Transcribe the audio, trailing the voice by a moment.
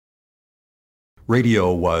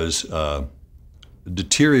Radio was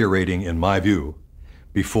deteriorating, in my view,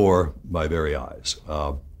 before my very eyes.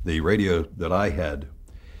 The radio that I had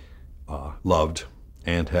loved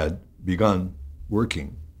and had begun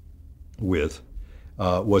working with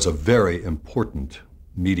was a very important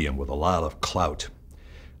medium with a lot of clout,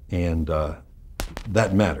 and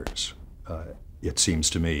that matters, it seems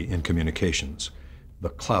to me, in communications. The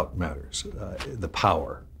clout matters. The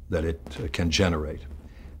power that it can generate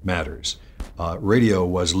matters. Radio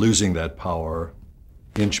was losing that power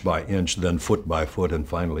inch by inch, then foot by foot, and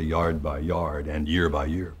finally yard by yard and year by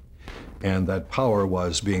year. And that power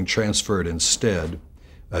was being transferred instead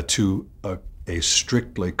to a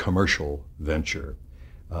strictly commercial venture.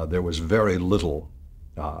 There was very little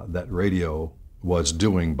that radio was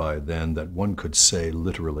doing by then that one could say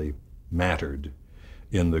literally mattered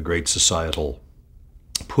in the great societal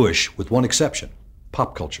push, with one exception: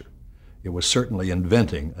 pop culture. It was certainly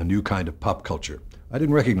inventing a new kind of pop culture. I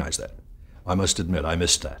didn't recognize that. I must admit, I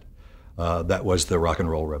missed that. That was the rock and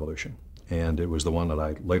roll revolution. And it was the one that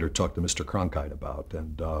I later talked to Mr. Cronkite about.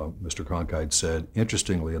 And Mr. Cronkite said,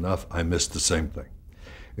 interestingly enough, I missed the same thing.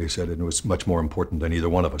 He said it was much more important than either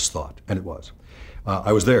one of us thought, and it was.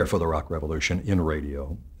 I was there for the rock revolution in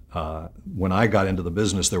radio. When I got into the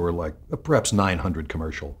business, there were like perhaps 900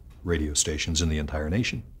 commercial radio stations in the entire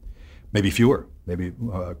nation. Maybe fewer, maybe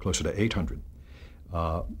closer to 800.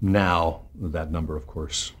 Now that number, of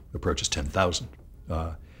course, approaches 10,000.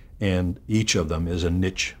 And each of them is a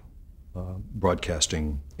niche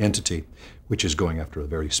broadcasting entity, which is going after a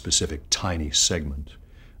very specific, tiny segment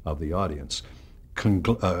of the audience.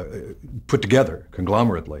 Put together,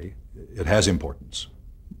 conglomerately, it has importance,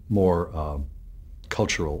 more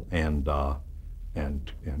cultural and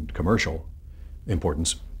commercial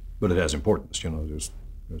importance, but it has importance. You know, there's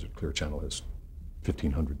a Clear Channel has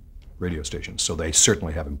 1,500 radio stations, so they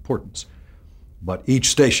certainly have importance. But each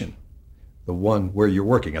station, the one where you're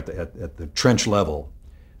working at the trench level,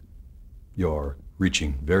 you're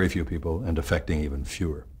reaching very few people and affecting even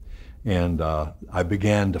fewer. And I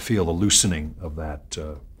began to feel the loosening of that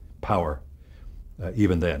power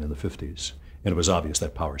even then in the 50s. And it was obvious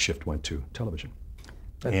that power shift went to television.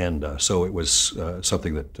 And so it was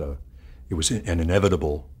something that, it was an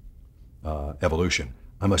inevitable evolution.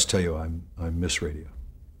 I must tell you, I miss radio.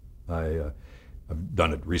 I've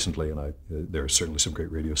done it recently, and there are certainly some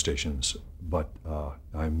great radio stations, but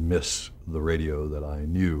I miss the radio that I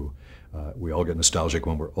knew. We all get nostalgic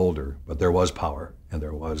when we're older, but there was power, and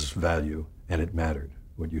there was value, and it mattered.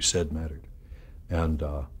 What you said mattered, and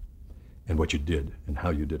what you did and how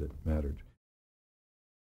you did it mattered.